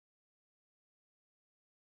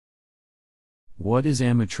What is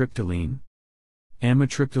amitriptyline?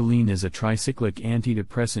 Amitriptyline is a tricyclic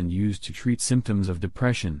antidepressant used to treat symptoms of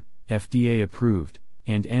depression, FDA-approved,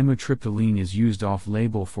 and amitriptyline is used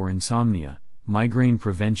off-label for insomnia, migraine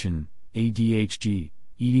prevention, ADHD,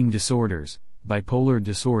 eating disorders, bipolar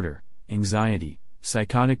disorder, anxiety,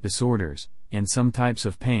 psychotic disorders, and some types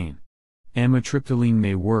of pain. Amitriptyline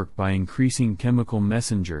may work by increasing chemical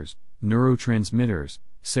messengers, neurotransmitters,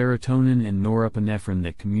 serotonin and norepinephrine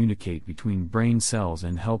that communicate between brain cells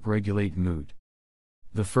and help regulate mood.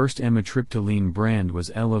 The first amitriptyline brand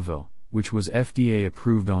was Elavil, which was FDA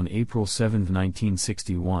approved on April 7,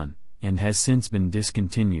 1961, and has since been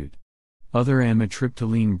discontinued. Other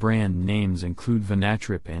amitriptyline brand names include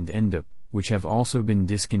Vanatrip and Endep, which have also been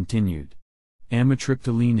discontinued.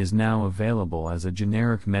 Amitriptyline is now available as a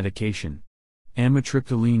generic medication.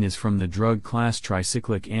 Amitriptyline is from the drug class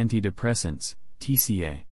Tricyclic antidepressants,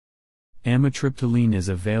 TCA. Amitriptyline is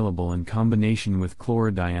available in combination with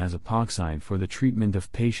chlorodiazepoxide for the treatment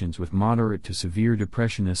of patients with moderate to severe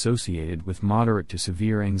depression associated with moderate to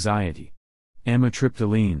severe anxiety.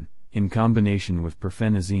 Amitriptyline, in combination with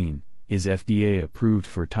perfenazine, is FDA approved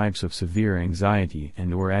for types of severe anxiety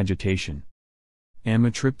and/or agitation.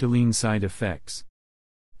 Amitriptyline side effects.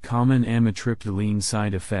 Common amitriptyline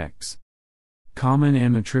side effects. Common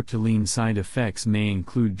amitriptyline side effects may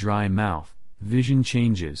include dry mouth, vision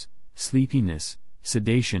changes, sleepiness,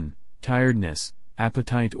 sedation, tiredness,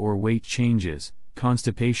 appetite or weight changes,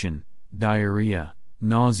 constipation, diarrhea,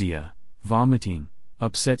 nausea, vomiting,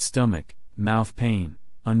 upset stomach, mouth pain,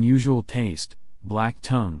 unusual taste, black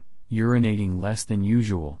tongue, urinating less than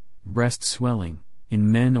usual, breast swelling,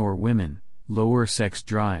 in men or women, lower sex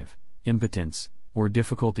drive, impotence, or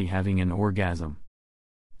difficulty having an orgasm.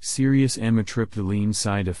 Serious amitriptyline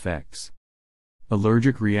side effects.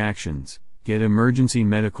 Allergic reactions. Get emergency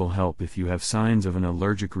medical help if you have signs of an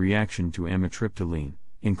allergic reaction to amitriptyline,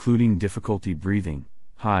 including difficulty breathing,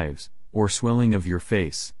 hives, or swelling of your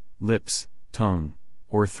face, lips, tongue,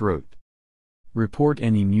 or throat. Report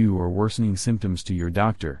any new or worsening symptoms to your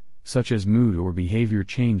doctor, such as mood or behavior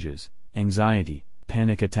changes, anxiety,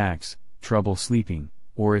 panic attacks, trouble sleeping,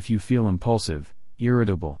 or if you feel impulsive,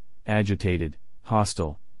 irritable, agitated,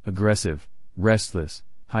 hostile, aggressive, restless,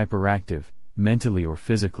 hyperactive, mentally or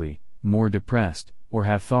physically, more depressed, or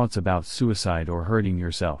have thoughts about suicide or hurting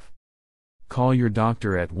yourself. Call your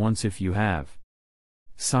doctor at once if you have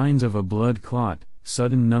signs of a blood clot,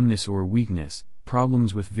 sudden numbness or weakness,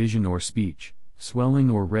 problems with vision or speech, swelling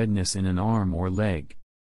or redness in an arm or leg.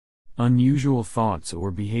 Unusual thoughts or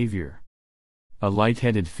behavior. A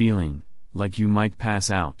lightheaded feeling, like you might pass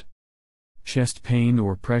out. Chest pain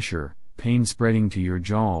or pressure, pain spreading to your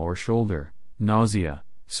jaw or shoulder, nausea,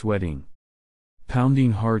 sweating.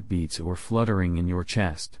 Pounding heartbeats or fluttering in your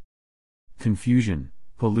chest. Confusion,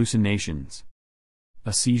 hallucinations.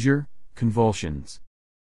 A seizure, convulsions.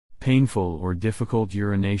 Painful or difficult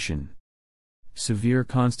urination. Severe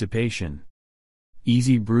constipation.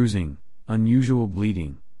 Easy bruising, unusual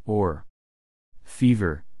bleeding, or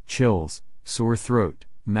fever, chills, sore throat,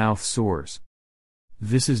 mouth sores.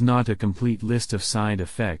 This is not a complete list of side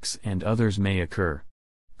effects and others may occur.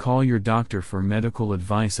 Call your doctor for medical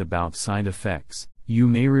advice about side effects. You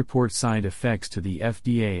may report side effects to the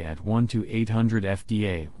FDA at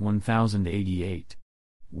 1-800-FDA 1088.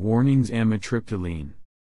 Warnings: amitriptyline.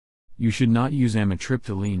 You should not use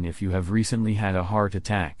amitriptyline if you have recently had a heart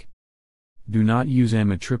attack. Do not use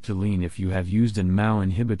amitriptyline if you have used an MAO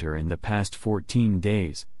inhibitor in the past 14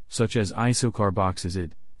 days, such as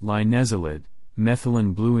isocarboxazid, linezolid,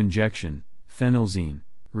 methylene blue injection, phenelzine,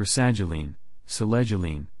 rasagiline,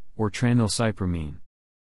 selegiline, or tranylcypromine.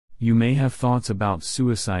 You may have thoughts about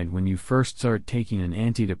suicide when you first start taking an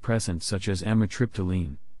antidepressant such as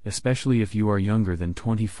amitriptyline, especially if you are younger than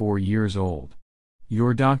 24 years old.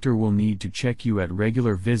 Your doctor will need to check you at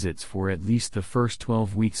regular visits for at least the first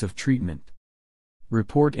 12 weeks of treatment.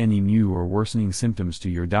 Report any new or worsening symptoms to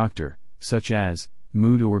your doctor, such as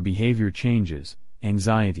mood or behavior changes,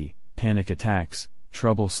 anxiety, panic attacks,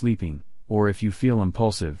 trouble sleeping, or if you feel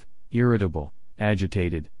impulsive, irritable,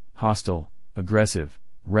 agitated, hostile, aggressive,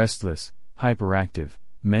 restless, hyperactive,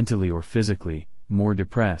 mentally or physically, more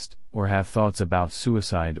depressed, or have thoughts about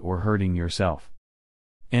suicide or hurting yourself.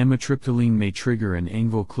 Amitriptyline may trigger an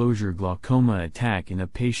angle closure glaucoma attack in a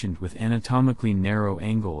patient with anatomically narrow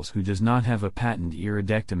angles who does not have a patent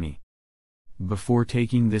iridectomy. Before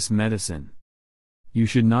taking this medicine, you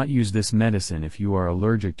should not use this medicine if you are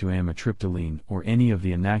allergic to amitriptyline or any of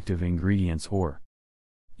the inactive ingredients, or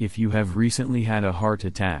if you have recently had a heart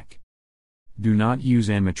attack. Do not use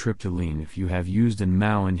amitriptyline if you have used an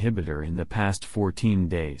MAO inhibitor in the past 14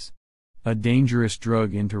 days. A dangerous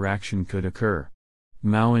drug interaction could occur.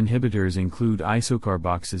 MAO inhibitors include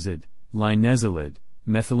isocarboxazid, linezolid,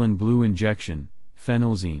 methylene blue injection,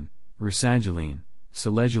 phenelzine, rasagiline,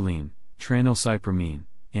 selegiline, tranylcypromine,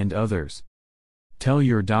 and others. Tell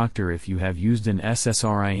your doctor if you have used an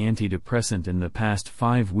SSRI antidepressant in the past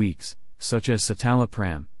 5 weeks, such as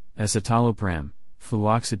citalopram, escitalopram,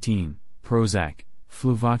 fluoxetine, Prozac,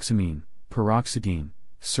 fluvoxamine, paroxetine,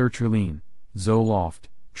 sertraline, Zoloft,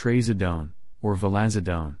 trazodone, or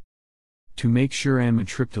vilazodone. To make sure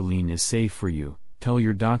amitriptyline is safe for you, tell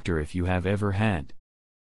your doctor if you have ever had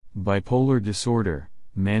bipolar disorder,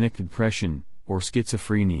 manic depression, or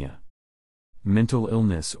schizophrenia, mental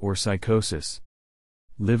illness or psychosis,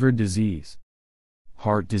 liver disease,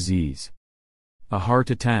 heart disease, a heart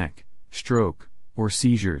attack, stroke, or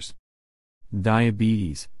seizures,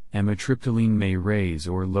 diabetes. Amitriptyline may raise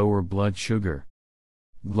or lower blood sugar,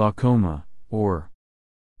 glaucoma, or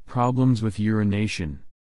problems with urination.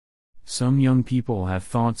 Some young people have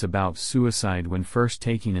thoughts about suicide when first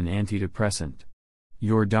taking an antidepressant.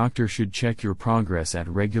 Your doctor should check your progress at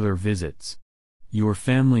regular visits. Your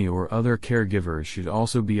family or other caregivers should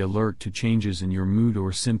also be alert to changes in your mood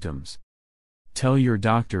or symptoms. Tell your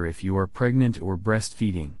doctor if you are pregnant or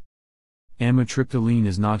breastfeeding. Amitriptyline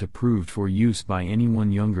is not approved for use by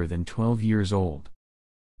anyone younger than 12 years old.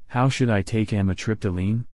 How should I take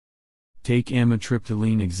amitriptyline? Take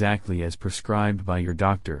amitriptyline exactly as prescribed by your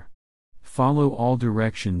doctor. Follow all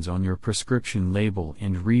directions on your prescription label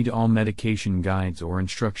and read all medication guides or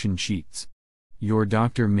instruction sheets. Your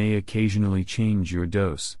doctor may occasionally change your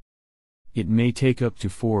dose. It may take up to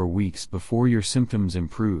 4 weeks before your symptoms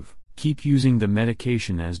improve. Keep using the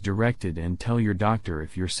medication as directed and tell your doctor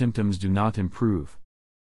if your symptoms do not improve.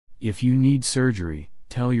 If you need surgery,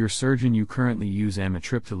 tell your surgeon you currently use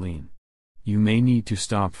amitriptyline. You may need to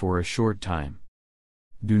stop for a short time.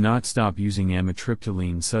 Do not stop using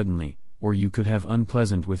amitriptyline suddenly, or you could have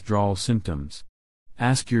unpleasant withdrawal symptoms.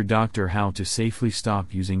 Ask your doctor how to safely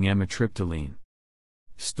stop using amitriptyline.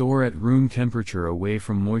 Store at room temperature away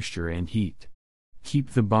from moisture and heat.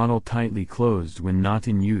 Keep the bottle tightly closed when not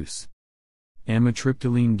in use.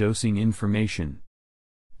 Amitriptyline dosing information.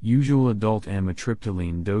 Usual adult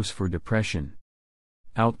amitriptyline dose for depression.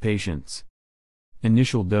 Outpatients.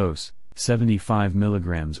 Initial dose, 75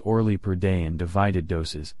 mg orally per day in divided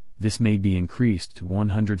doses. This may be increased to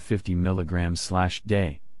 150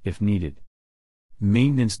 mg/day, if needed.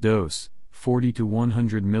 Maintenance dose, 40 to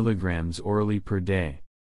 100 mg orally per day.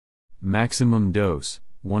 Maximum dose,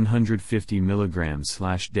 150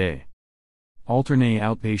 mg/day. Alternate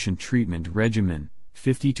outpatient treatment regimen,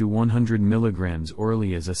 50 to 100 mg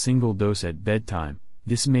orally as a single dose at bedtime.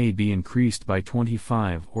 This may be increased by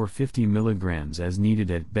 25 or 50 mg as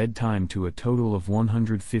needed at bedtime to a total of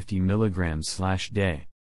 150 mg/day.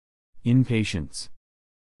 Inpatients.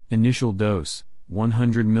 Initial dose,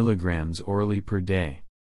 100 mg orally per day.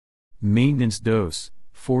 Maintenance dose,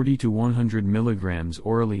 40 to 100 mg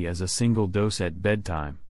orally as a single dose at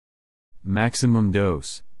bedtime. Maximum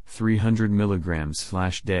dose, 300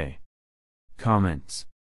 mg/day. Comments.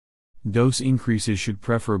 Dose increases should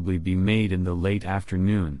preferably be made in the late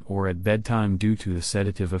afternoon or at bedtime due to the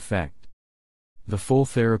sedative effect. The full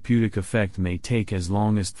therapeutic effect may take as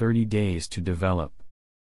long as 30 days to develop.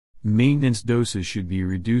 Maintenance doses should be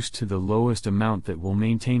reduced to the lowest amount that will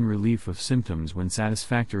maintain relief of symptoms when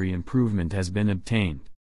satisfactory improvement has been obtained.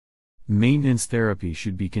 Maintenance therapy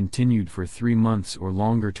should be continued for 3 months or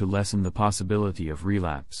longer to lessen the possibility of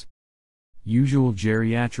relapse. Usual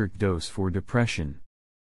geriatric dose for depression.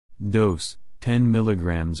 Dose, 10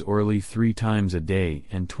 mg orally 3 times a day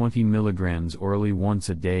and 20 mg orally once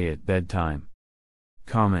a day at bedtime.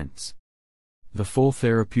 Comments. The full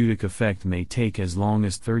therapeutic effect may take as long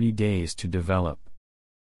as 30 days to develop.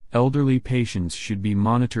 Elderly patients should be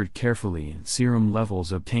monitored carefully and serum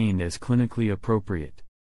levels obtained as clinically appropriate.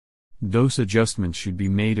 Dose adjustments should be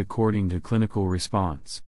made according to clinical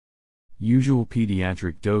response. Usual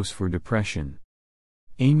pediatric dose for depression.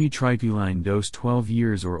 Amitriptyline dose 12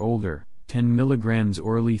 years or older, 10 mg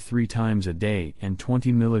orally 3 times a day and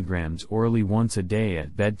 20 mg orally once a day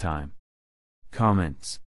at bedtime.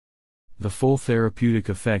 Comments. The full therapeutic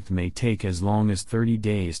effect may take as long as 30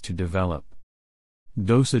 days to develop.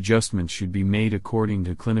 Dose adjustments should be made according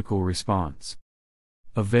to clinical response.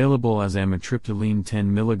 Available as amitriptyline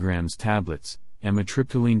 10 mg tablets,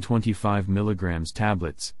 amitriptyline 25 mg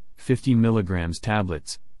tablets, 50 mg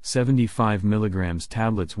tablets, 75 mg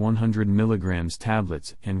tablets, 100 mg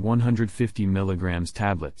tablets, and 150 mg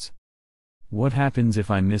tablets. What happens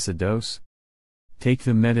if I miss a dose? Take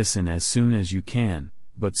the medicine as soon as you can,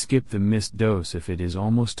 but skip the missed dose if it is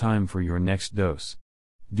almost time for your next dose.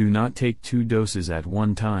 Do not take 2 doses at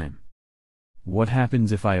one time. What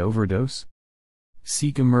happens if I overdose?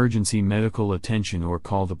 Seek emergency medical attention or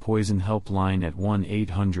call the poison helpline at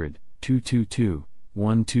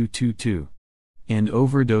 1-800-222-1222. An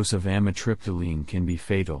overdose of amitriptyline can be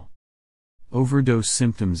fatal. Overdose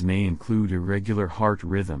symptoms may include irregular heart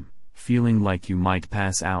rhythm, feeling like you might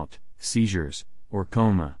pass out, seizures, or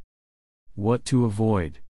coma. What to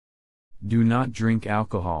avoid? Do not drink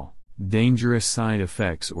alcohol. Dangerous side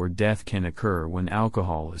effects or death can occur when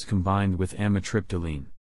alcohol is combined with amitriptyline.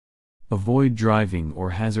 Avoid driving or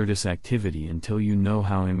hazardous activity until you know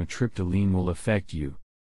how amitriptyline will affect you.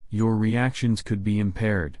 Your reactions could be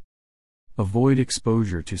impaired. Avoid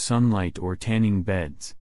exposure to sunlight or tanning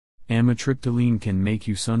beds. Amitriptyline can make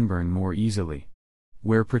you sunburn more easily.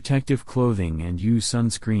 Wear protective clothing and use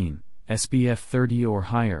sunscreen, SPF 30 or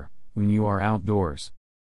higher, when you are outdoors.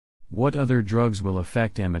 What other drugs will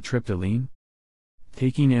affect amitriptyline?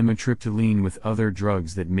 Taking amitriptyline with other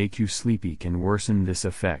drugs that make you sleepy can worsen this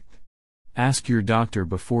effect. Ask your doctor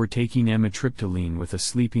before taking amitriptyline with a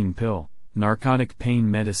sleeping pill, narcotic pain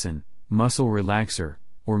medicine, muscle relaxer,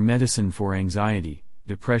 or medicine for anxiety,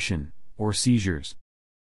 depression, or seizures.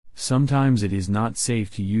 Sometimes it is not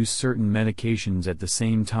safe to use certain medications at the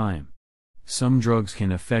same time. Some drugs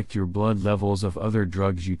can affect your blood levels of other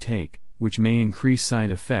drugs you take, which may increase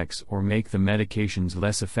side effects or make the medications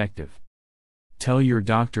less effective. Tell your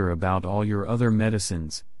doctor about all your other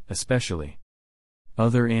medicines, especially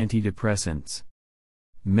other antidepressants.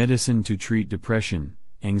 Medicine to treat depression,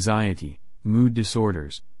 anxiety, mood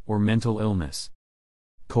disorders, or mental illness.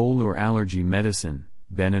 Cold or allergy medicine,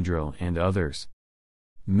 Benadryl and others.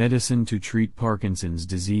 Medicine to treat Parkinson's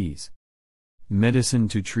disease. Medicine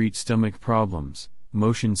to treat stomach problems,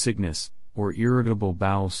 motion sickness, or irritable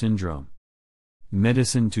bowel syndrome.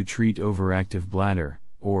 Medicine to treat overactive bladder,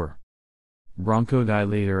 or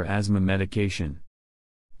bronchodilator asthma medication.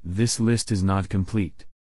 This list is not complete.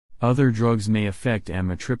 Other drugs may affect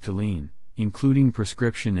amitriptyline, including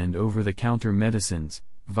prescription and over-the-counter medicines,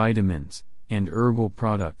 vitamins, and herbal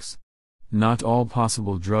products. Not all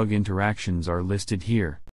possible drug interactions are listed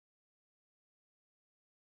here.